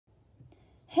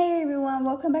Hey everyone,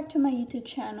 welcome back to my YouTube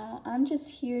channel. I'm just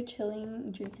here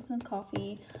chilling, drinking some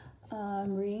coffee,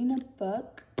 reading a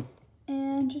book,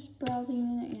 and just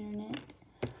browsing the internet.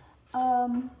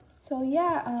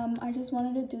 I just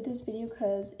wanted to do this video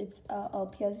because it's a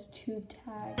lpstube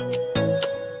tag.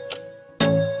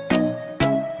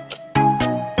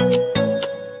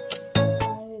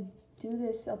 Do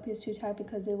this lpstube tag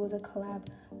because it was a collab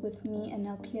with me and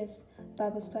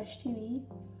lpsbiblesplashtv,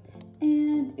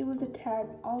 and it was a tag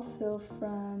also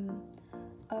from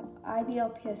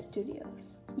IBLPS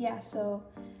Studios. Yeah, so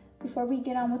before we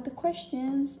get on with the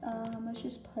questions, let's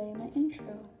just play my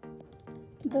intro.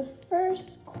 The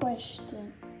first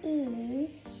question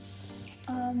is,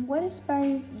 what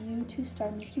inspired you to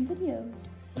start making videos?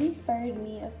 What inspired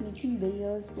me of making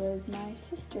videos was my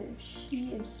sister.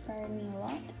 She inspired me a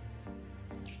lot.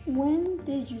 When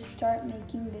did you start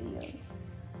making videos?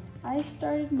 I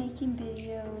started making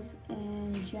videos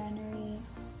in January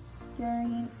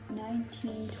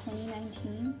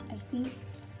 2019. I think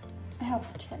I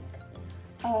have to check.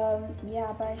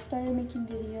 But I started making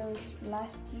videos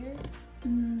last year.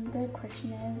 Third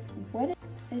question is,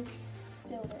 it's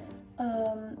still there.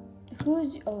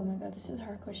 Oh my god, this is a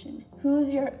hard question. Who's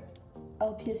your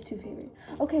LPS2 favorite?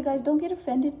 Okay guys, don't get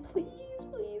offended, please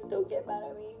don't get mad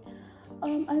at me.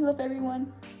 I love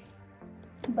everyone.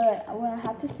 But what I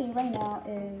have to say right now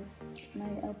is my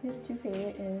LPS2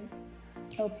 favorite is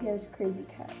LPS Crazy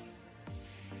Cats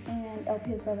and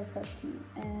LPS BibleSplash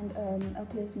and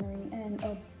LPS Marie and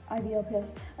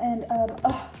IBLPS and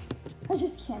I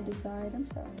just can't decide. I'm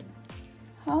sorry.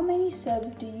 How many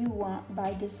subs do you want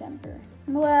by December?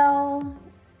 Well,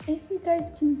 if you guys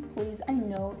can please, I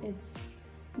know it's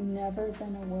never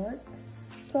gonna work,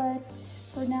 but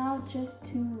for now just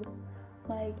to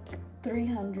like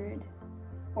 300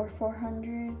 or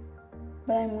 400,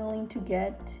 but I'm willing to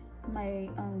get, my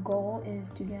goal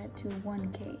is to get to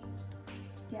 1K.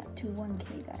 Yeah, to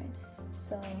 1K guys,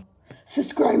 so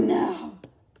subscribe now.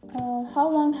 How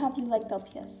long have you liked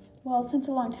LPS? Well, since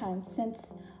a long time,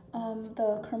 since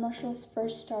the commercials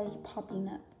first started popping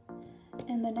up.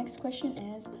 And the next question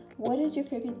is, what is your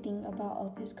favorite thing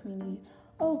about LPS community?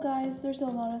 Oh guys, there's a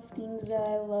lot of things that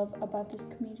I love about this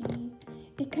community.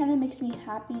 It kind of makes me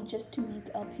happy just to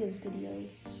make LPS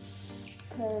videos,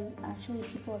 because actually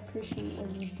people appreciate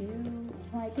what you do.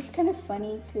 Like, it's kind of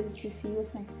funny because to see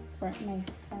with my family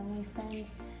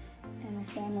friends and my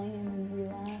family, and then we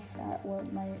laugh at what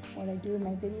I do in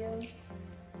my videos.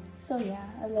 So yeah,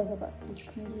 I love about this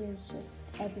community is just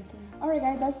everything.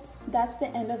 Alright guys, that's the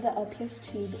end of the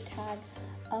lpstube tag.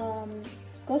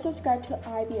 Go subscribe to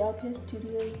IBLPS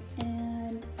Studios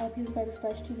and LPS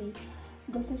BibleSplash.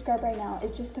 Go subscribe right now.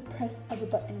 It's just a press of a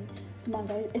button. Come on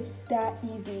guys, it's that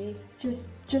easy. Just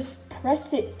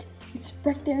press it. It's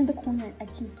right there in the corner. I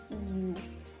can see you.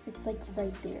 It's like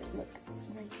right there. Look,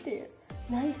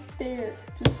 right there.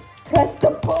 Just press the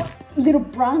button. Little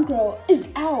brown girl is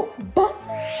out. Bye.